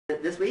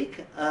This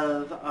week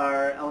of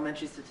our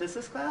elementary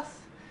statistics class,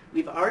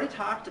 we've already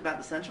talked about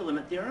the central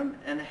limit theorem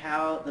and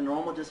how the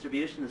normal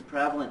distribution is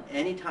prevalent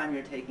anytime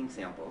you're taking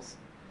samples.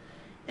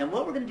 And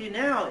what we're going to do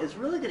now is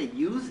really going to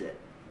use it.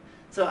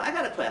 So I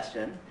got a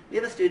question. We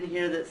have a student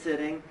here that's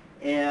sitting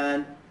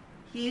and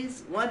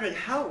he's wondering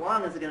how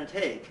long is it going to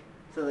take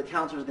so the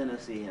counselor is going to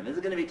see him. Is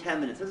it going to be 10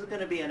 minutes? Is it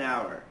going to be an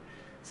hour?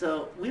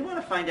 So we want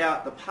to find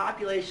out the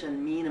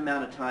population mean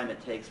amount of time it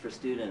takes for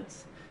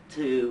students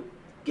to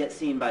get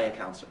seen by a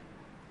counselor.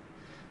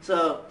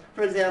 So,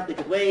 for example,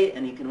 he could wait,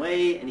 and he can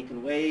wait, and he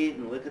can wait,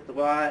 and look at the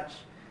watch,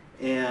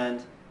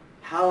 and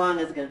how long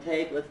is it going to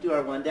take? Let's do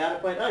our one data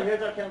point. Oh,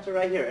 here's our counselor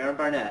right here, Aaron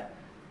Barnett.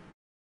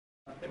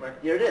 Hey,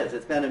 Mark. Here it is.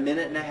 It's been 1.5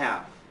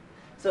 minutes.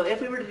 So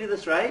if we were to do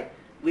this right,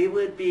 we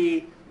would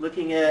be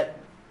looking at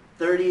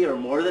 30 or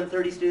more than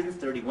 30 students,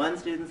 31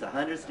 students,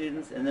 100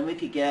 students, and then we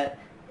could get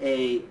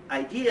an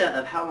idea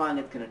of how long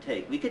it's going to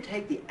take. We could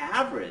take the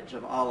average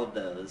of all of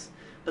those,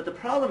 but the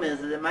problem is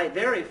that it might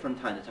vary from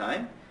time to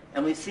time,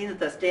 and we've seen that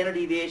the standard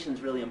deviation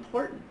is really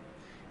important.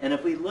 And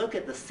if we look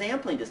at the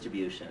sampling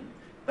distribution,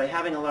 by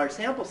having a large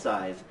sample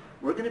size,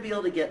 we're going to be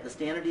able to get the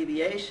standard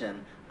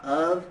deviation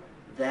of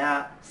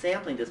that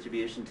sampling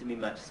distribution to be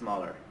much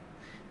smaller.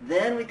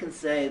 Then we can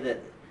say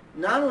that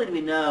not only do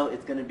we know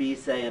it's going to be,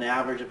 say, an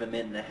average of 1.5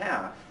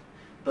 minutes,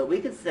 but we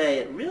could say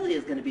it really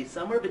is going to be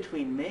somewhere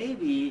between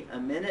maybe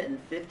 1 minute and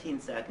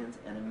 15 seconds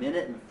and 1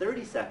 minute and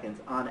 30 seconds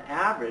on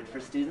average for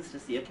students to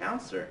see a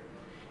counselor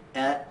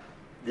at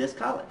this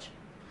college.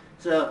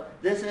 So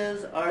this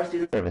is our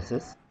student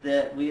services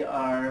that we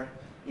are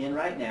in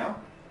right now.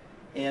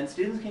 And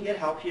students can get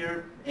help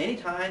here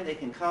anytime. They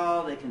can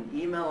call, they can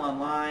email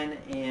online,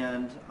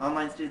 and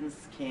online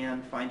students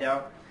can find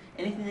out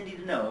anything they need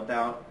to know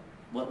about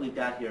what we've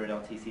got here at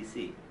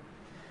LTCC.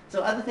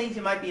 So other things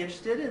you might be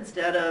interested in,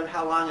 instead of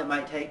how long it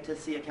might take to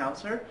see a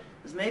counselor,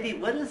 is maybe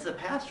what is the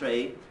pass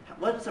rate,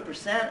 what is the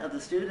percent of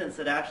the students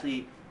that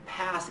actually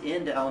pass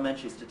into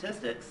elementary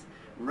statistics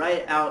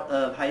right out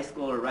of high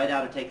school or right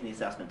out of taking the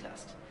assessment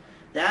test.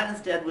 That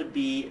instead would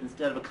be,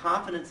 instead of a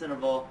confidence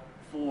interval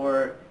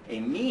for a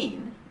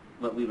mean,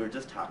 what we were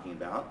just talking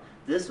about,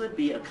 this would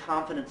be a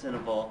confidence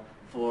interval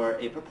for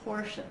a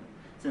proportion.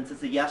 Since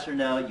it's a yes or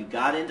no, you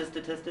got into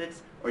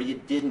statistics or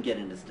you didn't get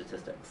into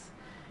statistics.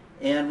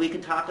 And we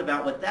can talk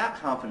about what that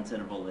confidence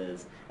interval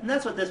is. And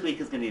that's what this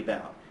week is going to be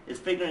about, is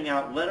figuring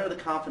out what are the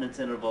confidence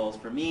intervals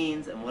for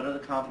means and what are the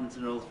confidence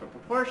intervals for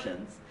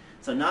proportions.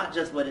 So not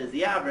just what is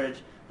the average,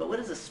 but what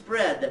is the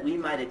spread that we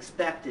might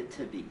expect it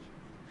to be.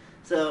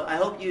 So I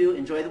hope you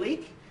enjoy the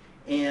week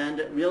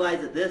and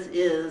realize that this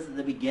is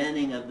the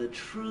beginning of the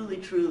truly,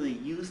 truly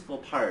useful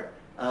part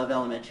of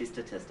elementary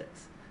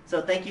statistics.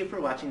 So thank you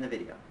for watching the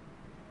video.